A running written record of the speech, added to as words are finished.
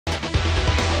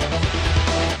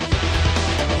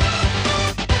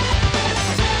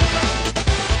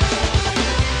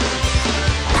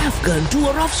African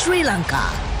Tour of Sri Lanka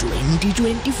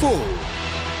 2024.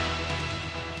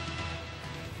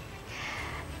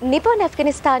 Nippon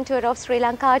Afghanistan Tour of Sri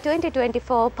Lanka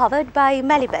 2024 powered by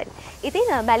Melbourne. ඉතින්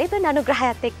Melbourne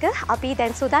අනුග්‍රහයත් එක්ක අපි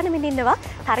දැන් සූදානම්ින් ඉන්නවා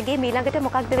තරගයේ ඊළඟට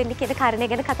මොකක්ද වෙන්නේ කියන කාරණය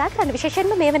ගැන කතා කරන්න.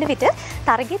 විශේෂයෙන්ම මේ වෙන විට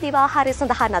තරගයේ දිවාහාරය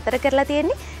සඳහා නතර කරලා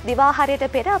තියෙන්නේ. දිවාහාරයට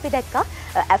පෙර අපි දැක්කා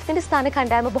ඇෆ්ගනිස්තාන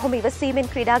කණ්ඩායම බොහොම ඉවසීමෙන්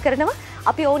ක්‍රීඩා කරනවා.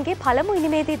 අපි ඔවුන්ගේ පළමු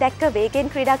ඉනිමේදී දැක්ක වේගෙන්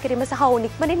ක්‍රීඩා කිරීම සහ ඔවුන්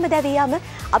ඉක්මනින්ම දැවී යාම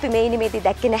අපි මේ ඉනිමේදී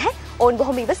දැක්කේ නැහැ. ඔවුන්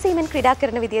බොහොම ඉවසීමෙන් ක්‍රීඩා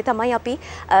කරන විදිය තමයි අපි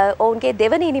ඔවුන්ගේ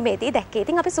දෙවන ඉනිමේදී දැක්කේ.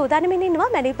 ඉතින් අපි සූදානම්ින් ඉන්නවා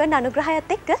මෙල්බර්න් අනුග්‍රහයත්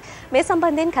එක්ක මේ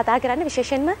සම්බන්ධයෙන් කතා කරන්න.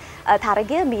 විශේෂයෙන්ම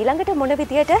තරගය ඊළඟට මොන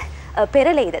විදියට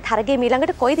පෙරලෙයිද, තරගයේ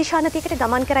ඊළඟට කොයි දිශානතියකට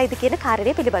ගමන් කරයිද කියන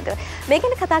කාරණේ පිළිබඳව මේ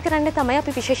ගැන කතා කරන්න තමයි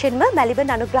අපි විශේෂයෙන්ම මෙල්බර්න්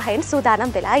අනුග්‍රහයෙන්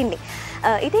සූදානම් වෙලා ඉන්නේ.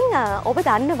 ඉතින් ඔබ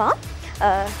දන්නවා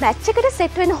මැච් එකට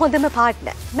සෙට් වෙන හොඳම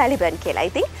පාර්ට්නර් මෙල්බර්න් කියලා.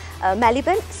 ඉතින්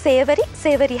මෙල්බර්න්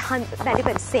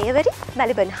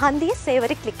මෙල්බර්න් හන්දියේ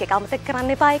සේවරි ක්ලික් එක අමතක කරන්න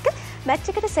එපා. එක මැච්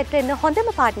එකට සෙට් වෙන්න හොඳම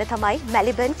පාර්ට්නර් තමයි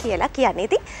මෙල්බර්න් කියලා කියන්නේ.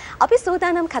 ඉතින් අපි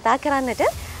සූදානම් කතා කරන්නට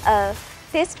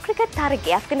ටෙස්ට් ක්‍රිකට්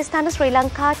තරගයේ ඇෆ්ගනිස්තාන ශ්‍රී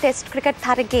ලංකා ටෙස්ට් ක්‍රිකට්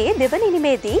තරගයේ දෙවන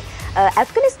ඉනිමේදී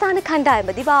ඇෆ්ගනිස්තාන කණ්ඩායම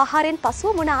දිවාහාරයෙන්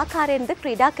පසුව මොන ආකාරයෙන්ද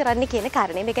ක්‍රීඩා කරන්න කියන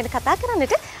කාරණේ මේ ගැන කතා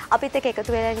කරන්නට අපිත් එක්ක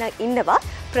එකතු වෙලා ඉන්නවා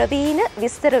ප්‍රවීණ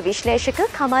විස්තර විශ්ලේෂක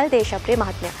කමල් දේශප්‍රිය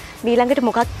මහත්මයා. ඊළඟට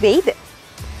මොකක් වෙයිද?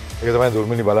 ඒක තමයි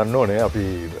දුර්මිනි බලන්න ඕනේ. අපි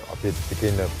අපිත් එක්ක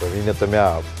ඉන්න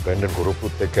ප්‍රවීණතමයා බ්‍රැන්ඩන්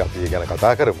කුරුප්පුත් එක්ක අපි ගැන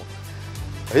කතා කරමු.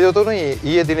 ඒ තුනේ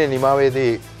ඊයේ දිනේ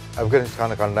නිමාවේදී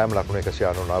ඇෆ්ගනිස්තාන කණ්ඩායම ලකුණු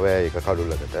 199 එක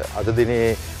කඩුල්ලකට අද දිනේ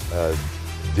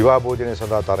දිවා භෝජනය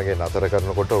සඳහා තරගය නතර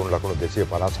කරනකොට උන් ලකුණු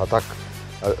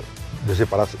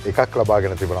 251ක්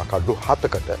ලබාගෙන තිබුණා කඩු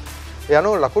 7කට. ඒ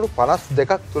අනුව ලකුණු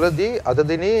 52ක් තුලදී අද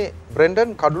දිනේ බ්‍රෙන්ඩන්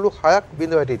කඩලු 6ක්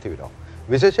බිඳ වැටී තිබෙනවා.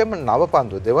 විශේෂයෙන්ම නව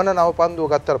පන්දුව දෙවන නව පන්දුව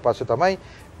ගත්තට පස්සේ තමයි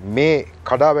මේ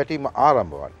කඩා වැටීම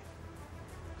ආරම්භ වන්නේ.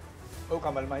 ඔව්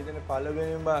කමල් මම හිතන්නේ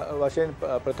පළවෙනිම වශයෙන්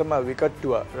ප්‍රථම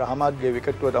විකට්ටුව රහමත්ගේ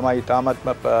විකට්ටුව තමයි ඉතාමත්ම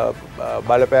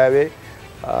බලපෑවේ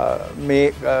මේ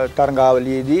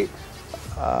තරඟාවලියේදී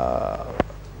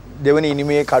දෙවනි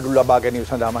ඉනිමේ කඩු ලබා ගැනීම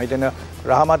සඳහා. මම හිතන්නේ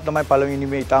රහමත් තමයි පළවෙනි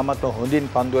ඉනිමේ ඉතාමත්ම හොඳින්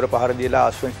පන්දුවර පහර දීලා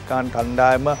අෆ්ගනිස්තාන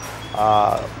කණ්ඩායම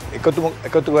එකතු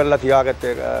කරලා තියාගත්ත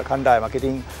කණ්ඩායමක්.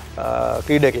 ඉතින්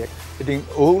ක්‍රීඩකයෙක්. ඉතින්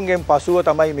ඔවුන්ගෙන් පසුව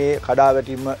තමයි මේ කඩා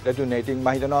වැටීම ලැබුණේ. ඉතින් මම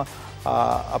හිතනවා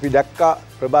අපි දැක්කා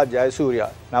ප්‍රභාත්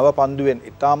ජයසූරියා නව පන්දුවෙන්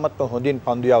ඉතාමත්ම හොඳින්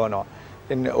පන්දු යවනවා.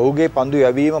 ඉතින් ඔහුගේ පන්දු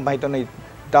යැවීම මම හිතන්නේ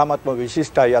ඉතාමත්ම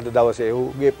විශිෂ්ටයි අද දවසේ.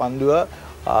 ඔහුගේ පන්දුව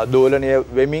දෝලනය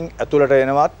වෙමින් ඇතුළට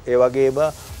එනවත් ඒ වගේම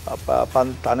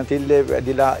තනතිල්ලේ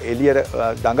වැදිලා එළියට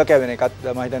දඟ කැවෙන එකත්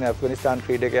මම හිතන්නේ ඇෆ්ගනිස්තාන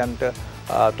ක්‍රීඩකයන්ට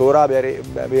තෝරා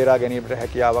බේරා ගැනීමට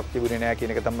හැකියාවක් තිබුණේ නැහැ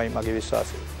කියන එක තමයි මගේ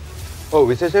විශ්වාසය. ඔව්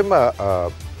විශේෂයෙන්ම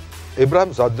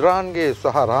ඉබ්‍රාහිම් සද්රාන්ගේ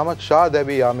සහ රාමත් ෂා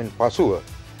දැවී යාමෙන් පසුව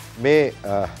මේ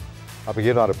අපි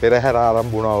කියනවා පෙරහැර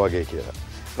ආරම්භ වුණා වගේ කියලා.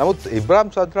 නමුත් ඉබ්‍රාහිම්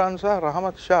සද්රාන් සහ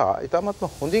රහමත් ෂා ඉතාමත්ම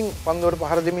හොඳින් පන්දුවට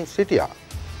පහර දෙමින් සිටියා.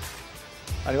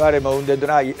 අනිවාර්යයෙන්ම වුන්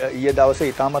දෙන්නා ඊයේ දවසේ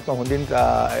ඉතාමත්ම හොඳින්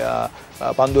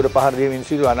පන්දුවට පහර දෙමින්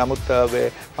සිටුවා. නමුත්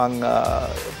මං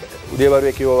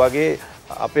උදේවරුේ කිව්වා වගේ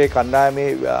අපේ කණ්ඩායමේ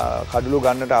කඩළු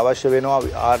ගන්නට අවශ්‍ය වෙනවා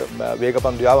වේග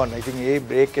පන්දු යවන්න. ඉතින් ඒ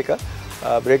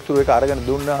බ්‍රේක් ත්‍රූ එක අරගෙන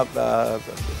දුන්න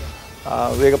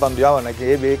වේග පන්දු යවන්න.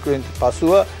 ඒ වේගයෙන්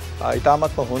පසුව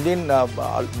ඉතාමත්ම හොඳින්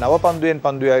නව පන්දුවෙන්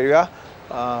පන්දු යවුවා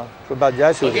ප්‍රභාත්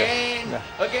ජයසූරියා.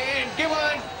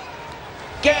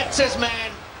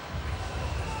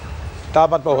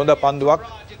 ඉතාමත්ම හොඳ පන්දුවක්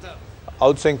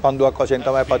අවුට්ස්විංග් පන්දුවක් වශයෙන්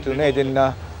තමයි පතිරුනේ. ඉතින්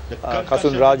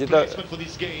කසුන් රාජිත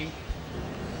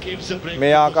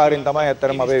මේ ආකාරයෙන් තමයි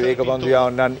ඇත්තටම අපේ වේග පන්දු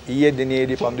යවන්නන් ඊයේ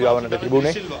දිනේදී පන්දු යවන්නට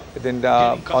තිබුණේ. ඉතින්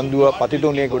පන්දුව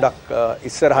පතිතුනේ ගොඩක්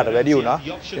ඉස්සරහට වැඩි වුණා.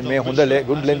 ඉතින් මේ හොඳ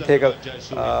ගුඩ් ලෙන්ත් එක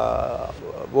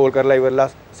බෝල් කරලා ඉවරලා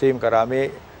සීම් කරා මේ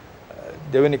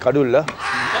දෙවෙනි කඩුල්ල.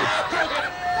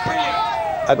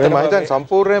 මම හිතන්නේ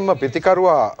සම්පූර්ණයෙන්ම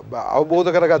පිටිකරුවා අවබෝධ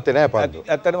කරගත්තේ නැහැ පන්දුව.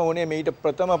 ඇත්තටම උනේ මීට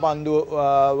ප්‍රථම පන්දුව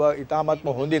ඉතාමත්ම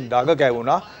හොඳින් දඟ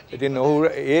කැවුණා. ඉතින් ඔහු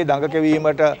ඒ දඟ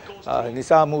කැවීමට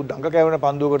නිසා මු දඟ කැවෙන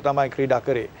පන්දුවකට තමයි ක්‍රීඩා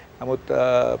කරේ. නමුත්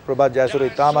ප්‍රභාත්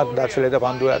ජයසූරියා ඉතාමත් දක්ෂ ලෙස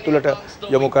පන්දුව ඇතුළට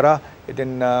යොමු කරා.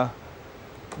 ඉතින්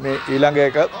මේ ඊළඟ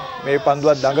එක මේ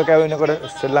පන්දුවත් දඟ කැවෙනකොට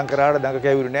ශ්‍රී ලංකාවට දඟ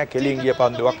කැවිරු නෑ. කෙලින් ගිය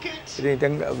පන්දුවක්.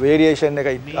 ඉතින් වේරියේෂන් එක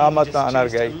ඉතාමත්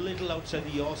අනර්ගයි.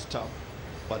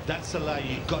 But that's a lie,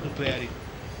 you got to play at it.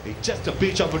 It's just a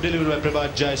pitch of a delivery by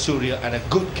Prabhat Jayasuriya and a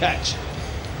good catch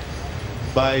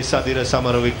by Sadira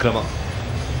Samaravikrama.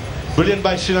 Brilliant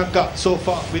by Sri Lanka so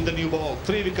far with the new ball.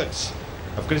 3 wickets.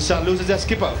 Afghanistan loses their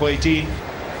skipper for 18.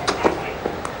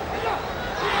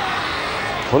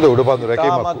 හොඳ උඩ පන්දු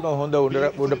රැකීමක්. හොඳ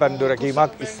උඩ පන්දු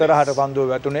රැකීමක් ඉස්සරහට පන්දුව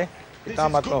වැටුනේ.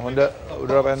 ඉතාමත්ම හොඳ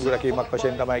උඩරපන්දු රැකීමක්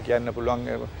වශයෙන් තමයි කියන්න පුළුවන්.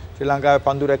 ශ්‍රී ලංකාවේ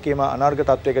පන්දු රැකීම අනාර්ග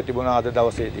තත්වයක තිබුණා අද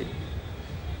දවසේදී.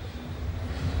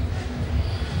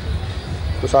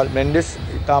 කුසල් මෙන්ඩිස්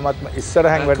ඉතාමත්ම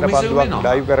ඉස්සරහින් වැටෙන පන්දුවක්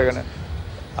ඩයිව් කරගෙන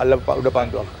අල්ල උඩ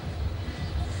පන්දුවක්.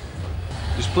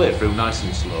 Just play it through nice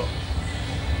and slow.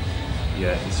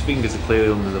 Yeah, his fingers are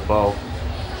clearly under the ball.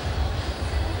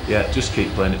 Yeah, just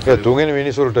keep playing it through. තුන්වෙනි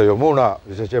මිනිසුන්ට යොමු වුණා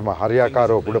විශේෂයෙන්ම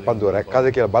හරියාකාරව උඩ පන්දුව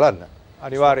රැක්කාද කියලා බලන්න.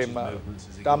 අනිවාර්යයෙන්ම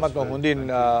ඉතාමත්ම හොඳින්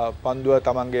පන්දුව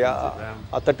තමන්ගේ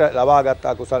අතට ලබා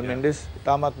ගත්තා කුසල් මෙන්ඩිස්.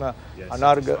 ඉතාමත්ම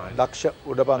අනාර්ග දක්ෂ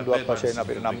උඩ පන්දුවක් වශයෙන්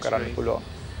අපිට නම් කරන්න පුළුවන්.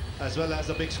 As well as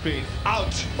the big screen.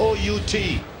 Out. OUT.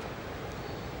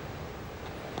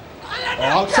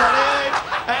 Outside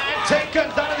and taken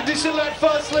down the digital at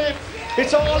first slip.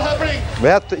 It's all happening.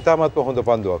 මෙයත් ඉතාමත්ම හොඳ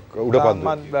පන්දුවක් උඩ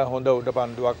පන්දුව. හොඳ උඩ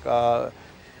පන්දුවක්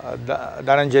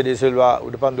ධනංජය ඩි සිල්වා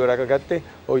උඩ පන්දුව රැකගත්තේ.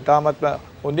 ඔය ඉතාමත්ම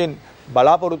හොඳින්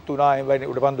බලාපොරොත්තු වුණා එවැනි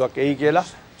උඩ පන්දුවක් එයි කියලා.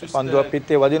 පන්දුවක්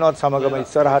පිටේ වදිනවත් සමගම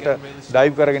ඉස්සරහට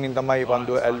ඩයිව් කරගෙන තමයි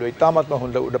පන්දුව ඇල්ලුවේ. ඉතාමත්ම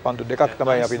හොඳ උඩ පන්දු දෙකක්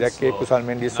තමයි අපි දැක්කේ කුසල්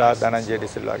මෙන්ඩිස් සහ Dhananjaya D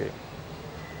සිල්වාගේ.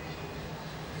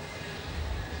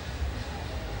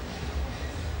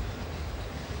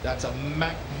 That's a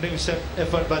magnificent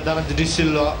effort by Dhananjay De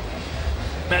Silva.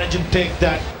 Managed to take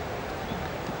that.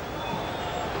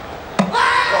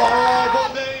 Oh,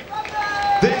 Baldev!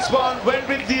 This one went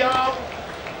with the arm.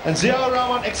 And Ziaur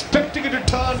Rahman expecting it to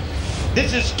turn.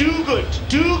 This is too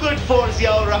good for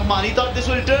Ziaur Rahman. He thought this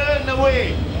will turn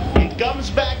away. It comes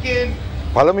back in.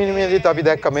 පළමුවෙනිදීත් අපි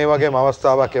දැක්ක මේ වගේම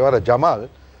අවස්ථාවක් එවර ජමල්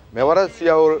මෙවර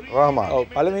සියවුර් රහමාන්. ඔව්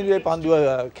පළමුවෙනිදී පන්දුව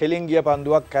කෙලින් ගිය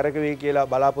පන්දුවක් කරකවේ කියලා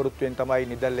බලාපොරොත්තුෙන් තමයි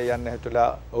නිදල්ලේ යන්න හැතුලා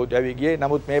ඔහු දැවි ගියේ.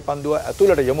 නමුත් මේ පන්දුව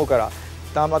ඇතුළට යොමු කරා.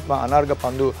 තාමත්ම අනාර්ග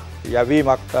පන්දු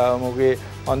යැවීමක් මොහුගේ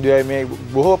පන්දුවේ මේ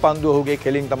බොහෝ පන්දු ඔහුගේ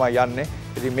කෙලින් තමයි යන්නේ.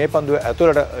 ඉතින් මේ පන්දුව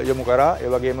ඇතුළට යොමු කරා. ඒ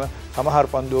වගේම සමහර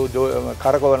පන්දු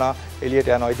කරකවන එළියට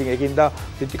යනවා. ඉතින් ඒකින්ද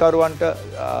පිටිකරුවන්ට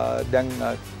දැන්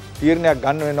තීරණයක්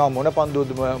ගන්න වෙනවා මොන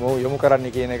පන්දුවද මොහු යොමු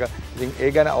කරන්නේ කියන එක. ඉතින්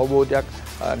ඒ ගැන අවබෝධයක්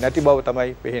නැති බව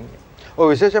තමයි පේන්නේ. ඔව්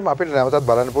විශේෂයෙන්ම අපිට නැවතත්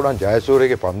බලන්න පුළුවන්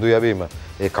ජයසූරියගේ පන්දු යැවීම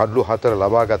ඒ කඩලු 4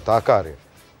 ලබාගත් ආකාරය.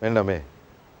 මෙන්න මේ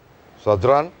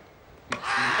සද්රාන්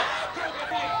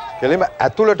කෙලින්ම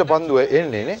ඇතුළට පන්දුව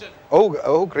එන්නේ නේ.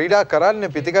 ඔව් ක්‍රීඩා කරන්නේ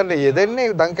පිටිකරන්නේ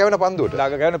යෙදෙන්නේ දඟ කැවෙන පන්දුවට.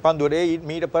 දඟ කැවෙන පන්දුවට ඒ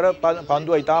මීට පෙර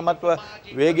පන්දුව ඉතාමත්ව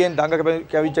වේගයෙන් දඟ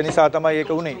කැවිච්ච නිසා තමයි ඒක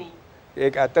උනේ.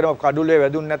 ඒක ඇත්තටම කඩුලේ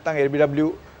වැදුන්නේ නැත්නම් LBW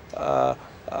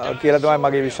කියලා තමයි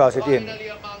මගේ විශ්වාසය තියෙන්නේ.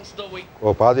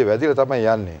 ඔව් පාදේ වැදිලා තමයි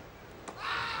යන්නේ.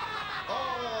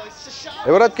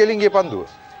 එවරත් කෙලින් ගිය පන්දුව.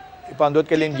 මේ පන්දුවත්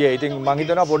කෙලින් ගියේ. ඉතින් මම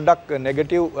හිතනවා පොඩ්ඩක්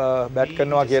නෙගටිව් බැට්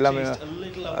කරනවා කියලා මේ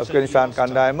අෆ්ගානිස්තාන්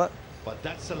කණ්ඩායම. But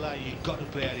that's a lie. You got to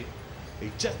play at it.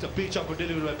 It's just a pitch up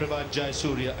delivery by Prabhat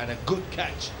Jayasuriya and a good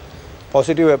catch.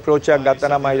 Positive approach එකක් ගත්තා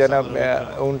නම් මම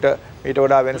හිතනවා උන්ට ඊට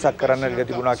වඩා වෙනසක් කරන්න ඉඩ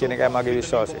තිබුණා කියන එකයි මගේ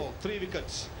විශ්වාසය. 3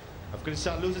 wickets.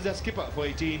 Afghanistan loses their skipper for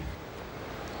 18.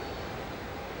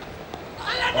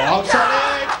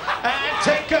 Outside and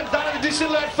taken down the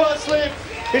digital at first slip.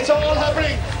 It's all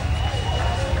happening.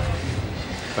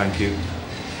 Thank you.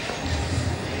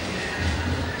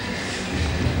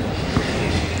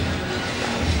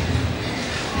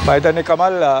 මයිතන්නේ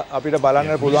Kamal අපිට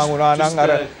බලන්න පුළුවන් වුණා නම්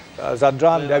අර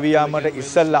සද්රාන් දැවී යාමට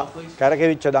ඉස්සෙල්ලා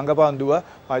කරකෙවිච්ච දඟපන්දුව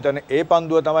මම හිතන්නේ ඒ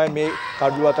පන්දුව තමයි මේ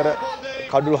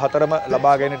කඩුළු හතරම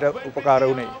ලබා ගැනීමට උපකාර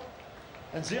වුණේ.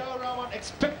 And Ziaur Rahman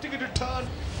expecting it to turn.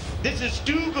 This is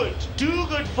too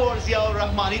good for Ziaur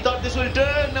Rahman. He thought this will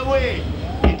turn away.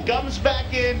 It comes back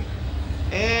in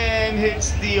and hits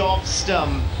the off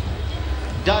stump.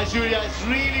 Jayasuriya has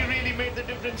really made the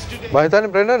difference today. මම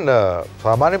හිතන්නේ Brendan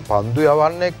සාමාන්‍යයෙන් පන්දු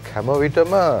යවන්නේ හැම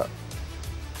විටම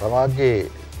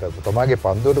තමාගේ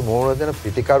පන්දුවට මුහුණ දෙන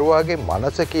පිටිකරුවාගේ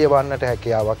මනස කියවන්නට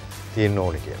හැකියාවක් තියෙන්න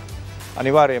ඕනේ කියලා.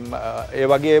 අනිවාර්යයෙන්ම ඒ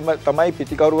වගේම තමයි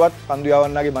පිටිකරුවත් පන්දු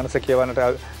යවන්නගේ මනස කියවන්නට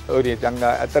ඕනේ. දැන්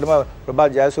ඇත්තටම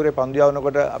ප්‍රභාත් ජයසූරිය පන්දු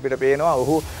යවනකොට අපිට පේනවා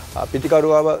ඔහු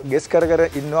පිටිකරුවව ගෙස් කර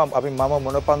ඉන්නවා අපි මම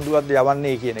මොන පන්දුවක්ද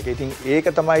යවන්නේ කියන එක. ඉතින් ඒක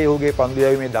තමයි ඔහුගේ පන්දු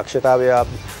යැවීමේ දක්ෂතාවය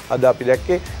අද අපි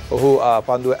දැක්කේ. ඔහු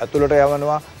පන්දුව ඇතුළට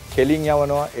යවනවා, කෙලින්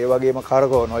යවනවා, ඒ වගේම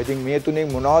කරකවනවා. ඉතින් මේ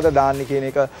තුنين මොනවද දාන්නේ කියන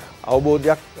එක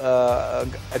අවබෝධයක්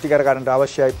ඇති කර ගන්නට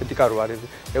අවශ්‍යයි පිටිකරුවාට.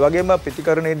 ඒ වගේම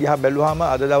පිටිකරණේ දිහා බැලුවාම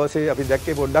අද දවසේ අපි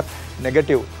දැක්කේ පොඩ්ඩක්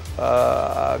නෙගටිව්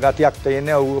ගතියක්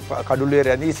තියෙනවා. ඔහු කඩුල්ලේ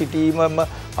රැඳී සිටීමම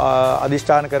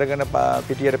අදිෂ්ඨාන කරගෙන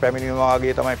පිටියට පැමිණීම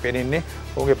වගේ තමයි පේන්නේ.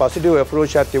 ඔහුගේ පොසිටිව්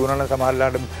අප්‍රෝච් එකක් තිබුණා නම්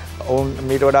සමහරවිට ඔවුන්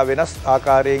මීට වඩා වෙනස්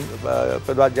ආකාරයෙන්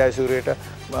ප්‍රභාත් ජයසූරියට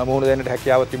මුහුණ දෙන්නට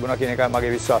හැකියාවක් තිබුණා කියන එකයි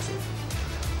මගේ විශ්වාසය.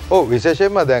 ඔව්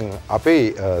විශේෂයෙන්ම දැන් අපි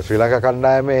ශ්‍රී ලංකා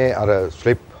කණ්ඩායමේ අර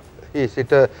ස්ලිප්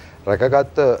සිට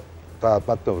රැකගත්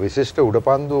තාපත් විශිෂ්ට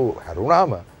උඩපන්දු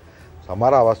හැරුණාම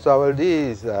සමහර අවස්ථාවලදී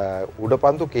උඩ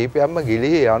පන්දු කීපයක්ම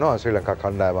ගිලිහී යනවා ශ්‍රී ලංකා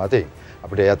කණ්ඩායම අතේ.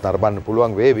 අපිට එයත් නරඹන්න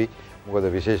පුළුවන් වේවි. මොකද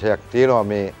විශේෂයක් තියෙනවා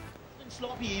මේ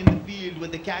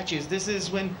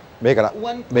මේක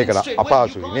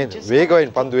අපහසුයි නේද?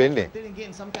 වේගයෙන් පන්දු එන්නේ.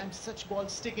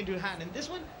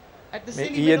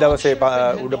 ඊයේ දවසේ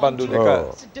උඩ පන්දු දෙක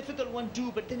it's a difficult one too,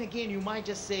 but then again you might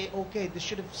just say okay, this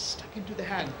should have stuck into the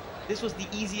hand. This was the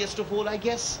easiest of all, I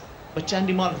guess, but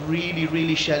Chandimal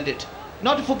really shelled it.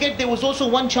 Not to forget there was also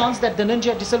one chance that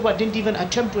Dhananjaya De Silva didn't even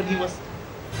attempt when he was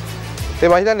ඒ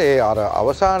මම හිතන්නේ අර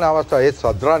අවසාන අවස්ථාවේ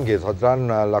සද්රාන්ගේ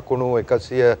ලකුණු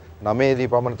 109 දී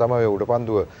පමණ තමයි උඩ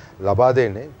පන්දුව ලබා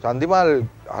දෙන්නේ. චන්දිමාල්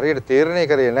හරියට තීරණය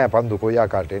කරේ නැහැ පන්දු කොයි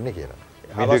ආකාරයට එන්නේ කියලා.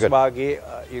 හවස් භාගයේ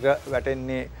ඉර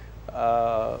වැටෙන්නේ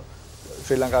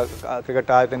ශ්‍රී ලංකා ක්‍රිකට්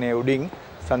ආයතනයේ උඩින්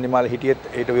චන්දිමාල් හිටියෙත්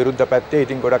ඊට විරුද්ධ පැත්තේ.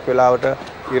 ඉතින් ගොඩක් වෙලාවට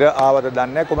ඉර ආවද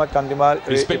දන්නේ නැහැ. කොහොමද චන්දිමාල්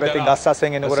ඒ පැත්තෙන්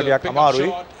ගස්සෙන් එනකොට ටිකක් අමාරුයි.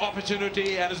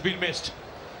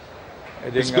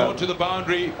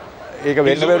 ඒක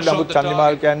වෙන්න වෙන්න නමුත්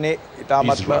චන්දිමාල් කියන්නේ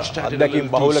ඉතාමත්ම අත්දැකීම්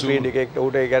බහුල ක්‍රීඩකයෙක්.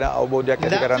 උට ඒ ගැන අවබෝධයක්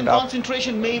ඇති කරගන්න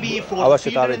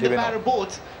අවශ්‍යතාවය තිබෙනවා.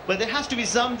 But there has to be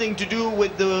something to do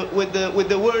with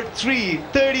the word 3,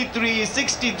 33,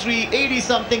 63, 80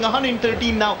 something,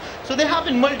 113 now. So there have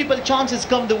been multiple chances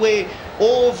come the way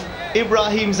of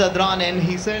Ibrahim Zadran, and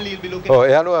he certainly will be looking.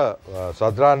 ඒ අනුව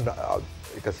සද්රාන්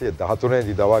 113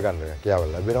 දී දවා ගන්න කියාවල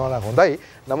ලැබෙනවා නම් හොඳයි.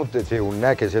 නමුත් ඒ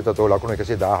උන්නේ කෙසේත් තෝ ලකුණු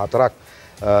 114ක්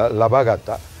ලබා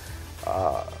ගත්තා.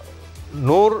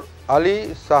 නූර් අලි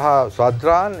සහ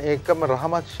සද්රාන් ඒකම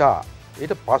රහමත් ෂා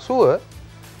ඊට පසුව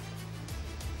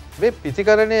මේ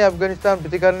පිතිකරණයේ ඇෆ්ගනිස්තාන්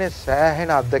පිතිකරණයේ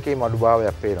සෑහෙන අත්දැකීම්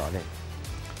අඩුභාවයක් පේනවා නේ.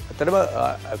 ඇත්තටම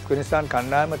ඇෆ්ගනිස්තාන්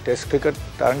කණ්ඩායම ටෙස්ට් ක්‍රිකට්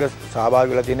තරඟ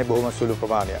සහභාගී වෙලා තියෙන බොහොම සුළු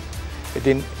ප්‍රමාණයක්.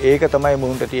 ඉතින් ඒක තමයි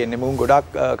මුහුන්ට තියෙන්නේ. මුහුන් ගොඩක්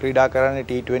ක්‍රීඩා කරන්නේ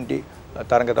T20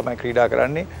 තරඟ තමයි ක්‍රීඩා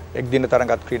කරන්නේ. එක් දින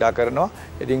තරඟත් ක්‍රීඩා කරනවා.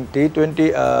 ඉතින් T20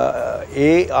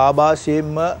 ඒ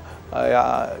ආభాසයෙන්ම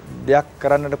දෙයක්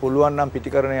කරන්නට පුළුවන් නම්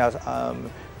පිතිකරණයේ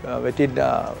වෙතින්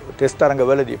ටෙස්ට්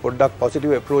තරඟවලදී පොඩ්ඩක්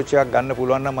පොසිටිව් අප්‍රෝච් එකක් ගන්න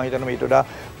පුළුවන් නම් මම හිතනවා ඊට වඩා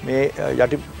මේ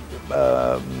යටි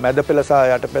මැද පෙළ සහ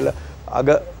යට පෙළ අග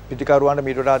පිතිකරුවන්ට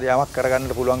ඊට වඩා යමක්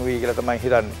කරගන්නට පුළුවන් වෙයි කියලා තමයි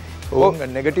හිතන්නේ. ඕන්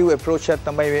නෙගටිව් අප්‍රෝච් එකක්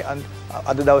තමයි මේ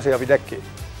අද දවසේ අපි දැක්කේ.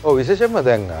 ඔව් විශේෂයෙන්ම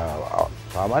දැන්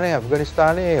සාමාන්‍ය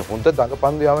ඇෆ්ගනිස්තානයේ හොඳ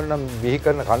දඟපන්දු යවන නම් බිහි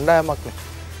කරන කණ්ඩායමක් නේ.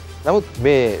 නමුත්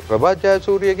මේ ප්‍රභාත්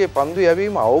ජයසූරියගේ පන්දු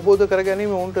යැවීම අවබෝධ කර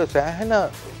ගැනීම උන්ට සෑහෙන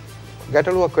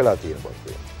ගැටලුවක් වෙලා තියෙනවා.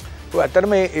 ඇත්තටම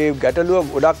මේ ගැටලුව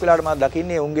ගොඩක් වෙලාවට මම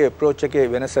දකින්නේ උන්ගේ අප්‍රෝච් එකේ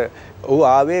වෙනස. ඔහු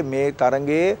ආවේ මේ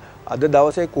තරඟයේ අද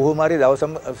දවසේ කොහොම හරි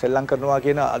දවසම සෙල්ලම් කරනවා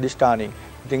කියන අදිෂ්ඨානයෙන්.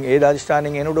 ඉතින් ඒ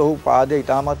අදිෂ්ඨානයෙන් එනකොට ඔහු පාදයේ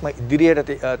ඉතාමත්ම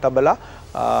ඉදිරියට තබලා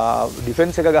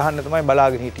ඩිෆෙන්ස් එක ගහන්න තමයි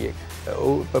බලාගෙන හිටියේ.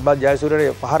 ඔහු ප්‍රභාත්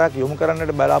ජයසූරියට පහරක් යොමු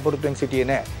කරන්නට බලාපොරොත්තු වෙන් සිටියේ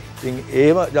නැහැ. ඉතින්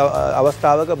ඒම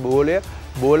අවස්ථාවක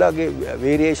බෝලගේ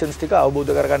වේරියේෂන්ස් ටික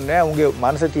අවබෝධ කරගන්න නැහැ. උන්ගේ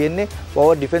මනස තියෙන්නේ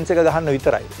ෆෝවර්ඩ් ඩිෆෙන්ස් එක ගහන්න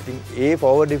විතරයි. ඉතින් ඒ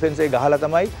ෆෝවර්ඩ් ඩිෆෙන්ස් එක ගහලා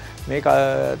තමයි මේ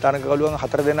තරඟ කළුවන්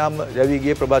 4 දෙනාම යවි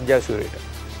ගියේ ප්‍රභාත් ජයසූරියට.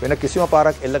 වෙන කිසිම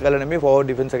පාරක් එල්ල කළ නෙමෙයි ෆෝවර්ඩ්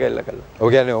ඩිෆෙන්ස් එක එල්ල කළා.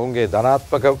 ඔය කියන්නේ උන්ගේ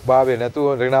ධනාත්මක භාවය නැතුව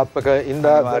ඍණාත්මක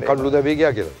ඉඳා කඩළු දැවි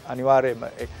ගියා කියලා. අනිවාර්යයෙන්ම.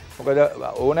 මොකද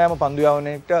ඕනෑම පන්දු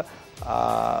යවන්නෙක්ට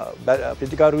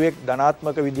පිතිකරුවෙක්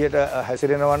ධනාත්මක විදියට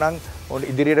හැසිරෙනවා නම් ඔවුන්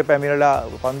ඉදිරියට පැමිණලා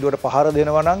පන්දුවට පහර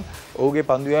දෙනවා නම් ඔහුගේ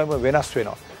පන්දු යෑම වෙනස්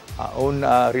වෙනවා. ඔවුන්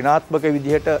ඍණාත්මක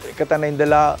විදියට එක තැන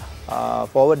ඉඳලා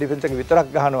ෆෝවර්ඩ් ඩිෆෙන්ස් එක විතරක්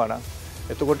ගහනවා නම්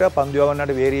එතකොට පන්දු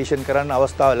යවන්නට වේරියේෂන් කරන්න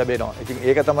අවස්ථාව ලැබෙනවා. ඉතින්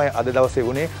ඒක තමයි අද දවසේ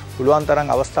වුණේ. පුළුවන් තරම්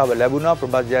අවස්ථාව ලැබුණා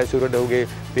ප්‍රභාත් ජයසූරියට ඔහුගේ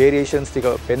වේරියේෂන්ස් ටික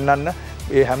පෙන්වන්න.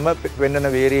 ඒ හැම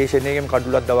වෙන්නන වේරියේෂන් එකෙම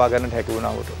කඩුලක් දවා ගන්නට හැකි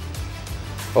වුණා උට.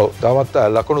 ඔව් තවත්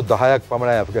ලකුණු 10ක්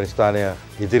පමණයි ඇෆ්ගනිස්තානය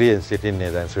ඉදිරියෙන්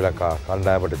සිටින්නේ. දැන් ශ්‍රී ලංකා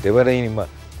කණ්ඩායමට දෙවරයින්ම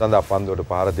සඳහා පන්දුවට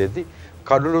පහර දෙද්දී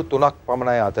කඩළු 3ක්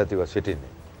පමණයි අතැතිව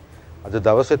සිටින්නේ. අද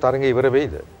දවසේ තරඟය ඉවර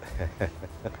වෙයිද?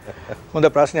 හොඳ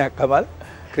ප්‍රශ්නයක් කමල්.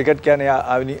 ක්‍රිකට් කියන්නේ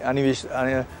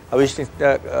අවිශ්නිත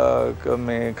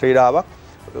මේ ක්‍රීඩාවක්.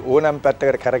 ඕනෑම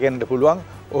පැත්තකට කරගෙනන්න පුළුවන්.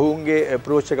 ඔවුන්ගේ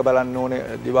අප්‍රෝච් එක බලන්න ඕනේ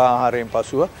දිවා ආහාරයෙන්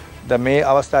පසුව. දැන් මේ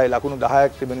අවස්ථාවේ ලකුණු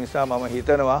 10ක් තිබෙන නිසා මම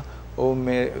හිතනවා ඔවුන්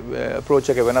මේ අප්‍රෝච්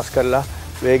එක වෙනස් කරලා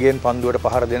වේගයෙන් පන්දුවට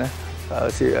පහර දෙන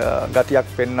ගතියක්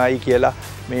පෙන්වයි කියලා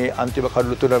මේ අන්තිම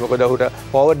කඩළු තුන. මොකද ඔහුට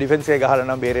ෆෝවර්ඩ් ඩිෆෙන්ස් එක ගහලා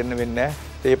නම් බේරෙන්න වෙන්නේ නැහැ.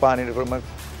 තේපානිට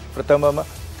ප්‍රථමම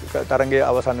තරඟයේ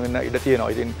අවසන් වෙන්න ඉඩ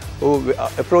තියෙනවා. ඉතින් ඔහු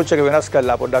අප්‍රෝච් එක වෙනස්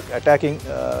කරලා පොඩ්ඩක් ඇටැකින්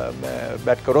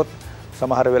බැට් කරොත්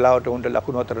සමහර වෙලාවට උන්ට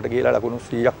ලකුණු අතරට ගිහලා ලකුණු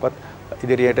 100ක්වත්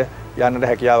ඉදිරියට යන්නට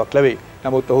හැකියාවක් ලැබෙයි.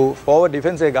 නමුත් ඔහු ෆෝවර්ඩ්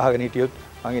ඩිෆෙන්ස් එක ගහගෙන හිටියොත්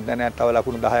මම හිතන්නේ තව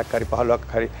ලකුණු 10ක් හරි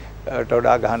 15ක් හරි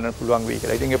වඩා ගහන්න පුළුවන් වෙයි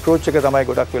කියලා. ඉතින් අප්‍රෝච් එක තමයි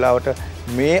ගොඩක් වෙලාවට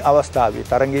මේ අවස්ථාවේ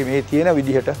තරඟයේ මේ තියෙන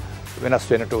විදිහට වෙනස්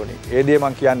වෙන්නට ඕනේ. ඒ දේ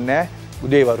මම කියන්නේ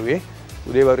උදේවරුේ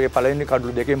පළවෙනි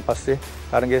කඩළු දෙකෙන් පස්සේ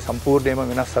තරඟයේ සම්පූර්ණයෙන්ම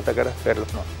වෙනස් අතකර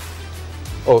පෙරළුණා.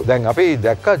 ඔව් දැන් අපි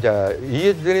දැක්කා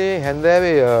ඊයේ දිනේ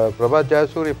හැන්දෑවේ ප්‍රභාත්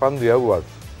ජයසූරිය පන්දු යවුවා.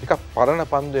 ටිකක් පරණ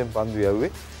පන්දුවෙන් පන්දු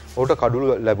යවුවේ. ඔහුට කඩුළු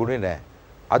ලැබුණේ නැහැ.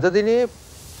 අද දිනේ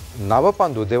නව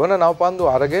පන්දු දෙවන නව පන්දු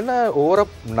අරගෙන ඕවර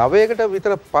 9කට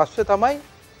විතර පස්සේ තමයි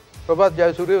ප්‍රභාත්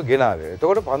ජයසූරිය ගෙනාවේ.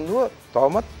 එතකොට පන්දුව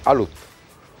තවමත් අලුත්.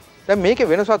 දැන් මේකේ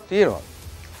වෙනසක් තියෙනවා.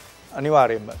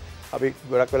 අනිවාර්යයෙන්ම අපි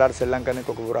ගොඩක් වෙලාවට සෙල්ලම් කරන්නේ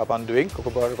කොකපුරා පන්දුවෙන්.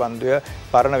 කොකපුරා පන්දුව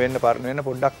පරණ වෙන්න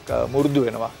පොඩ්ඩක් මුරුදු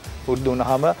වෙනවා. මුරුදු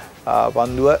වුණාම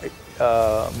පන්දුව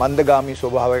මන්දගාමී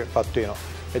ස්වභාවයකටපත් වෙනවා.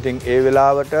 ඉතින් ඒ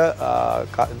වෙලාවට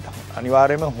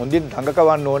අනිවාර්යයෙන්ම හොඳින්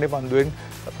දඟකවන්න ඕනේ පන්දුවෙන්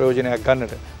ප්‍රයෝජනයක්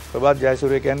ගන්නට. ප්‍රභාත්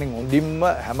ජයසූරිය කියන්නේ හොඳින්ම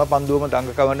හැම පන්දුවම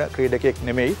දඟකවන ක්‍රීඩකයෙක්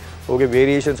නෙමෙයි. ඔහුගේ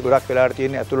වේරියේෂන්ස් ගොඩක් වෙලාවට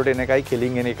තියෙන්නේ ඇතුළට එන එකයි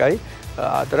කෙලින් එන එකයි.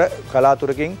 අතර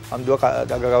කලාතුරකින් පන්දුව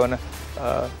දඟකවන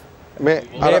මේ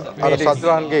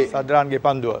සද්රාන්ගේ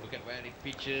පන්දුව.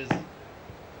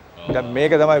 දැන්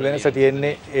මේක තමයි වෙනස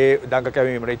තියෙන්නේ ඒ දඟ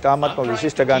කැවීමට. ඉතාමත්ම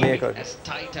විශිෂ්ට ගණයක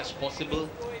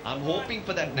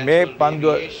මේ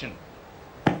පන්දුව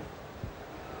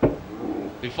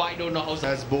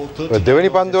දෙවෙනි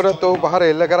පන්දුවටත් ඔහු පහර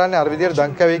එල්ල කරන්නේ අර විදියට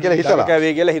දඟ කැවේ කියලා හිතලා. දඟ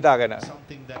කැවේ කියලා හිතාගෙන.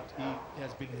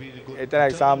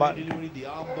 එතනයි සාමාන්‍ය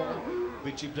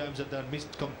which Ibrahim Zadar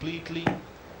missed completely.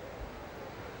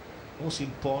 Most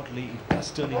importantly, it does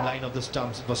turn in line of the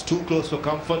stumps. It was too close for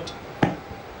comfort.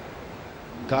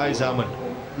 Kai Zaman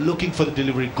looking for the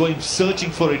delivery, going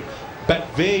searching for it, but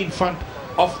way in front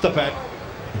of the pad.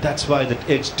 That's why that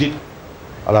edge did.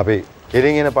 අලපි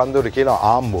කෙලින් එන පන්දුවට කියනවා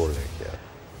ආම් ball එක කියලා.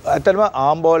 ඇත්තටම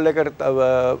ආම් ball එකට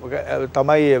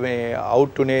තමයි මේ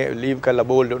out උනේ ලීව් කරලා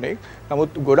බෝල්ඩ් උනේ.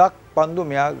 නමුත් ගොඩක් පන්දු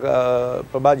මෙයා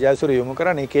ප්‍රභාත් ජයසූරිය යොමු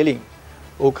කරන්නේ කෙලින්.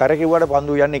 ਉਹ කරකිව්වට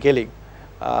පන්දු යන්නේ කෙලින්.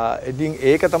 ඉතින්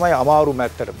ඒක තමයි අමාරුම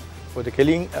ඇත්තටම. මොකද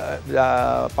කෙලින්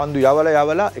පන්දු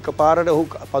යවලා එකපාරට ඔහු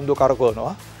පන්දුව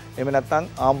කරකවනවා. එහෙම නැත්නම්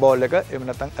ආම් බෝල් එක එහෙම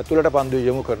නැත්නම් ඇතුළට පන්දු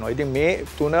යොමු කරනවා. ඉතින් මේ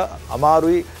තුන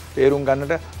අමාරුයි තේරුම්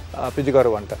ගන්නට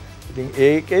පිටිකරුවන්ට. ඉතින්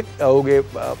ඒකෙත් ඔහුගේ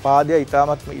පාදය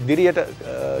ඉතාමත් ඉදිරියට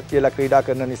තියලා ක්‍රීඩා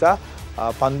කරන නිසා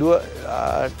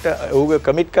පන්දුවට ඔහුගේ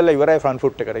කමිට් කරලා ඉවරයි ෆ්‍රන්ට්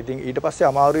ෆුට් එකට. ඉතින් ඊට පස්සේ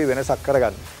අමාරුයි වෙනසක්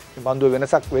කරගන්න. ඉතින් පන්දුව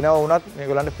වෙනසක් වෙනවා වුණත්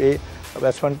මේගොල්ලන්ට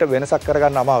බැට්ස්මන්ට වෙනසක්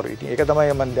කරගන්න අමාරුයි. ඉතින් ඒක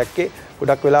තමයි මම දැක්කේ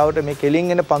ගොඩක් වෙලාවට මේ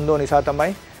කෙලින් එන පන්දුව නිසා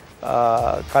තමයි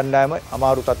කණ්ඩායම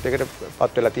අමාරු තත්යකට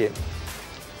පත් වෙලා තියෙන්නේ.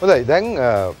 හොඳයි දැන්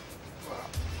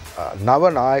නව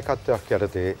නායකත්වයක්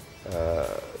යටතේ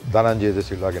ධනංජය ද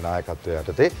සිල්වාගේ නායකත්වය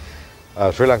යටතේ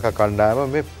ශ්‍රී ලංකා කණ්ඩායම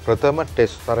මේ ප්‍රථම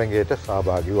ටෙස්ට් තරගයට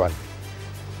සහභාගී වන්නේ.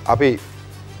 අපි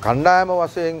කණ්ඩායම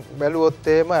වශයෙන් බැලුවොත්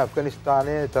එහෙම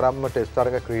ඇෆ්ගනිස්තානයේ තරම්ම ටෙස්ට්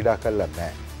තරග ක්‍රීඩා කළා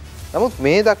නැහැ. නමුත්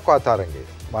මේ දක්වා තරගයේ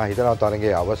මම හිතනවා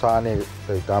තරගයේ අවසානයේ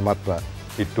ඉතාමත්ම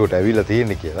කිට්ටුවට ඇවිල්ලා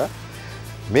තියෙන්නේ කියලා.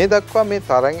 මේ දක්වා මේ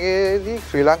තරගයේදී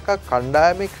ශ්‍රී ලංකා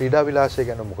කණ්ඩායමේ ක්‍රීඩා විලාසය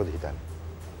ගැන මොකද හිතන්නේ?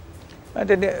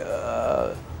 මම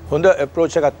හොඳ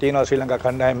අප්‍රෝච් එකක් තියෙනවා ශ්‍රී ලංකා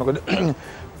කණ්ඩායම. මොකද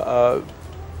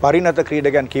පරිණත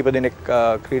ක්‍රීඩකයන් කීප දෙනෙක්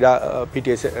ක්‍රීඩා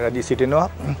පිටියේ රැඳී සිටිනවා.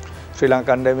 ශ්‍රී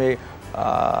ලංකා කණ්ඩායමේ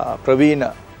ප්‍රවීණ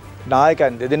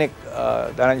නායකයන් දෙදෙනෙක්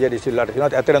ධනංජය ඩි සිල්වාට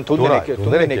තියෙනවා. ඇත්තටම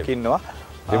තුන් දෙනෙක් ඉන්නවා.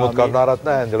 දිමුත් කරුණාරත්න,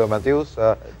 ඇන්ජලෝ මැතිව්ස්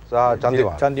සහ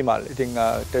චන්දිමාල්. ඉතින්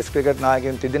ටෙස්ට් ක්‍රිකට්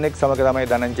නායකයන් තිදෙනෙක් සමග තමයි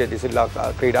ධනංජය ඩි සිල්වා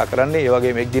ක්‍රීඩා කරන්නේ. ඒ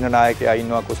වගේම එක්දින නායකයා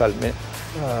ඉන්නවා කුසල්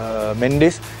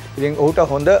මෙන්ඩිස්. ඉතින් ඔහුට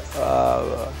හොඳ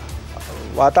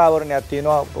වාතාවරණයක්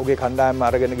තියෙනවා ඔහුගේ කණ්ඩායම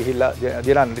අරගෙන ගිහිල්ලා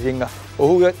දිනන්න. ඉතින්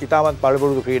ඔහු ඉතාමත්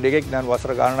පළපුරුදු ක්‍රීඩකෙක්. දැන්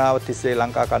වසර ගණනාවක් තිස්සේ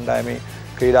ලංකා කණ්ඩායමේ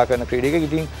ක්‍රීඩා කරන ක්‍රීඩකෙක්.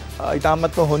 ඉතින්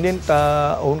ඉතාමත්ම හොඳින්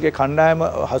ඔවුන්ගේ කණ්ඩායම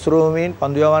හසුරුවමින්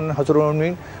පන්දු යවන්න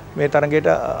හසුරුවමින් මේ තරගයට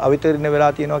අවතීර්ණ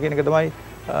වෙලා තියෙනවා කියන එක තමයි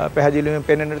පැහැදිලිවම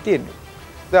පෙන්වන්නට තියෙන්නේ.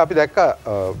 දැන් අපි දැක්කා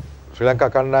ශ්‍රී ලංකා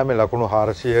කණ්ඩායමේ ලකුණු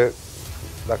 400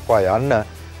 දක්වා යන්න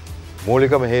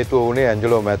මූලිකම හේතුව වුණේ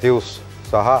ඇන්ජලෝ මැතිව්ස්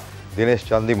සහ දිනේෂ්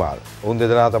චන්දිමාල්. ඔවුන්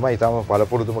දෙදෙනා තමයි ඊටම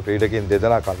පළපුරුදුම ක්‍රීඩකයන්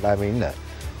දෙදෙනා කණ්ඩායමේ ඉන්න.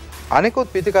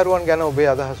 අනිකුත් පිටිකරුවන් ගැන ඔබේ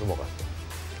අදහස මොකක්ද?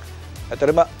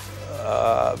 ඇතරම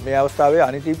මේ අවස්ථාවේ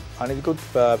අනිකුත්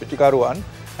පිටිකරුවන්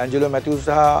ඇන්ජලෝ මැතිව්ස්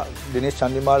සහ දිනේෂ්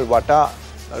චන්දිමාල් වටා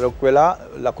ලොක් වෙලා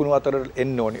ලකුණු අතර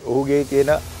එන්න ඕනේ. ඔහුගේ තියෙන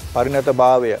පරිණත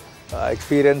භාවය,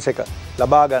 එක්ස්පීරියන්ස් එක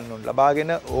ලබා ගන්න ඕනේ.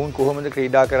 ලබාගෙන ඔවුන් කොහොමද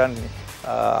ක්‍රීඩා කරන්නේ?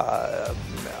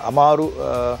 අමාරු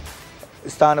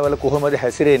ස්ථානවල කොහොමද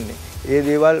හැසිරෙන්නේ? ඒ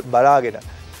දේවල් බලාගෙන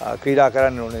ක්‍රීඩා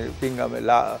කරන්න ඕනේ. ඉතින්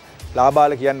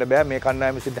ලාබාල කියන්න බෑ මේ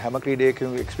කණ්ඩායමේ සිට හැම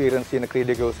ක්‍රීඩකයෙකුම එක්ස්පීරියන්ස් තියෙන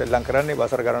ක්‍රීඩකයෝ සෙල්ලම් කරන්නේ.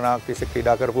 වසර ගණනාවක් තිස්සේ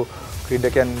ක්‍රීඩා කරපු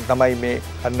ක්‍රීඩකයන් තමයි මේ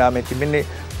කණ්ඩායමේ තිබෙන්නේ.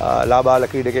 ලාබාල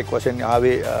ක්‍රීඩකෙක් වශයෙන්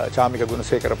ආවේ චාමික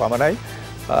ගුණසේකර පමණයි.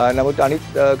 නමුත් අනිත්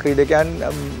ක්‍රීඩකයන්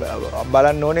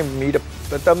බලන්න ඕනේ මීට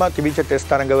ප්‍රථම තිබිච්ච ටෙස්ට්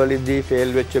තරඟවලදී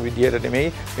ෆේල් වෙච්ච විදියට නෙමෙයි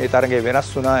මේ තරඟේ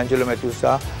වෙනස් වුණා. ඇන්ජලෝ මැතිව්ස්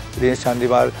සහ දිනේෂ්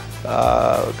චන්දිමාල්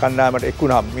කණ්ඩායමට එක්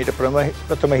වුණා. මීට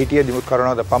ප්‍රථම හිටියේ දිමුත්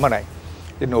කරුණාරත්න පමණයි.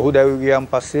 ඉතින් ඔහු දැවි ගියන්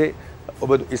පස්සේ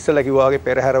ඔබ ඉස්සලා කිව්වා වගේ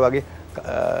පෙරහැර වගේ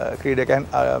ක්‍රීඩකයන්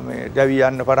මේ දැවී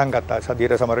යන්න පටන් ගත්තා.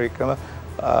 සදීර සමරවික්‍රම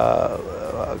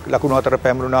ලකුණු 4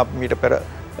 පැමුණා මීට පෙර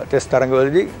ටෙස්ට්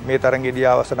තරඟවලදී මේ තරඟයේදී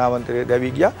අවසනාවන්තව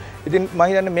දැවී ගියා. ඉතින් මම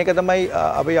හිතන්නේ මේක තමයි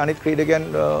අපේ අනිත් ක්‍රීඩකයන්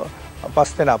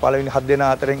 5 දෙනා පළවෙනි 7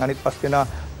 දෙනා අතරින් අනිත් 5 දෙනා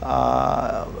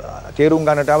තේරුම්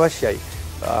ගන්නට අවශ්‍යයි.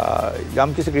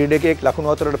 යම් කිසි ක්‍රීඩකයෙක්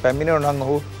ලකුණු 4ට පැමිණෙනවා නම්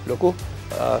ඔහු ලොකු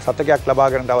සතකයක් ලබා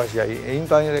ගන්නට අවශ්‍යයි. එයින්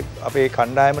තමයි අපේ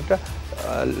කණ්ඩායමට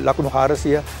ලකුණු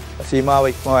 400 සීමාව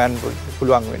ඉක්මවා යන්න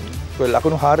පුළුවන් වෙන්නේ. ඒ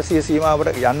ලකුණු 400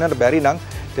 සීමාවට යන්නට බැරි නම්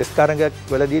ටෙස්ට් තරඟ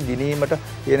වලදී දිනීමට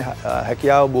තියෙන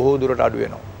හැකියාව බොහෝ දුරට අඩු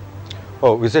වෙනවා.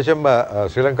 ඔව් විශේෂයෙන්ම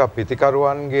ශ්‍රී ලංකා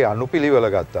පිතිකරුවන්ගේ අනුපිළිවෙල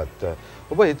ගත්තත්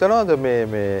ඔබ හිතනවාද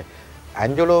මේ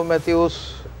ඇන්ජලෝ මැතිව්ස්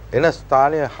එන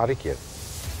ස්ථානය හරි කියලා?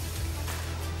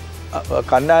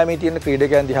 කණ්ඩායමේ තියෙන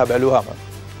ක්‍රීඩකයන් දිහා බැලුවම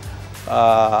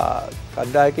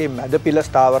කණ්ඩායමේ මැද පිළ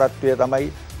ස්ථාවරත්වය තමයි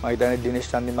මම හිතන්නේ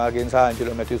දිනේෂ් චන්දිමාගෙන් සහ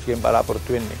ඇන්ජලෝ මැතිව්ස්ගෙන්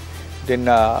බලාපොරොත්තු වෙන්නේ. ඉතින්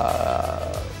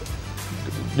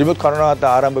දිමුත් කරුණාවත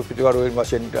ආරම්භ පිටිකරුවෙන්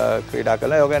වශයෙන් ක්‍රීඩා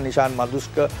කළා. ඒ වගේම නිෂාන්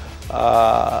මදුස්ක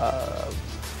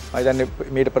මම හිතන්නේ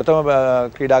මේට ප්‍රථම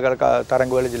ක්‍රීඩා කර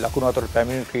තරඟවලදී ලකුණු 4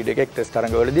 පැමිණි ක්‍රීඩකෙක් ටෙස්ට්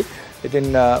තරඟවලදී. ඉතින්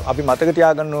අපි මතක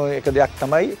තියාගන්න එක දෙයක්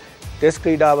තමයි ටෙස්ට්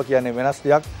ක්‍රීඩාව කියන්නේ වෙනස්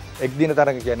දෙයක්. එක් දින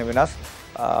තරඟ කියන්නේ වෙනස්.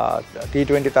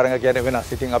 T20 තරඟ කියන්නේ වෙනස්.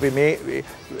 ඉතින් අපි මේ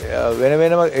වෙන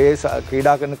වෙනම ඒ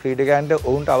ක්‍රීඩා කරන ක්‍රීඩකයන්ට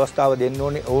ඔවුන්ට අවස්ථාව දෙන්න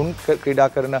ඕනේ. ඔවුන් ක්‍රීඩා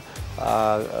කරන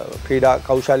ක්‍රීඩා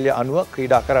කෞශල්‍ය අනුව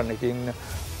ක්‍රීඩා කරන්න. ඉතින්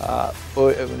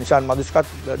නිෂාන් මදුස්කත්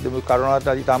කරුණාවත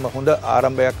ඉතාම හොඳ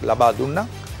ආරම්භයක් ලබා දුන්නා.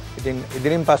 ඉතින්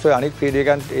ඉදිරින් පස්සේ අනිත්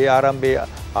ක්‍රීඩකයන්ට ඒ ආරම්භයේ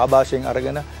ආభాෂයෙන්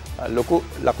අරගෙන ලොකු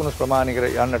ලකුණු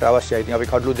ප්‍රමාණයකට යන්නට අවශ්‍යයි. ඉතින්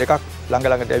අපි කඩලු දෙකක්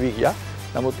ළඟට ඇවි ගියා.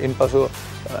 නමුත් ඉන්පසු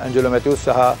ඇන්ජලෝ මැතිව්ස්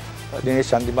සහ දිනේෂ්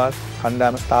චන්දිමාල්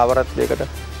කණ්ඩායම ස්ථාවරත්වයකට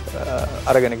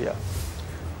අරගෙන ගියා.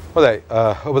 හොඳයි.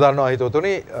 ඔබ දන්නවා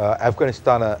හිතවතුනි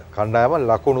ඇෆ්ගනිස්තාන කණ්ඩායම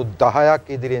ලකුණු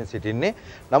 10ක් ඉදිරියෙන් සිටින්නේ.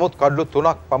 නමුත් කඩලු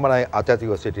 3ක් පමණයි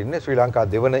අත්‍යතිව සිටින්නේ. ශ්‍රී ලංකා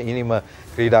දෙවන ඉනිම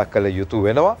ක්‍රීඩා කළ යුතු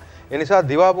වෙනවා. ඒ නිසා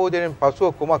දිවා භෝජනයෙන්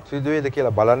පසුව කුමක් සිදු වේද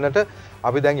කියලා බලන්නට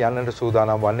අපි දැන් යන්නට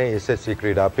සූදානම් වන්නේ SSC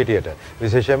ක්‍රීඩා පිටියට.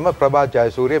 විශේෂයෙන්ම ප්‍රභාත්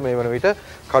ජයසූරිය මේ වන විට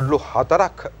කඩලු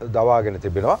 4ක් දවාගෙන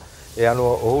තිබෙනවා. ඒ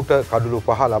අනුව ඔහුට කඩලු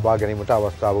 5 ලබා ගැනීමට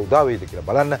අවස්ථාව උදා වේද කියලා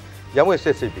බලන්න යමු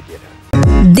SSC පිටියට.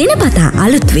 දිනපතා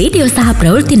අලුත් වීඩියෝ සහ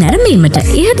ප්‍රවෘත්ති නැරඹීමට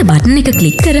ඉහත බටන් එක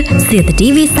ක්ලික් කර සියත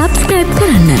TV subscribe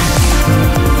කරන්න.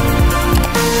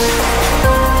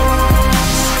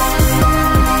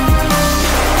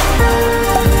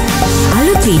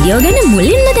 අලුත් වීඩියෝ ගැන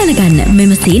මුලින්ම දැනගන්න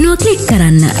මෙම සීනුව ක්ලික්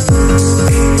කරන්න.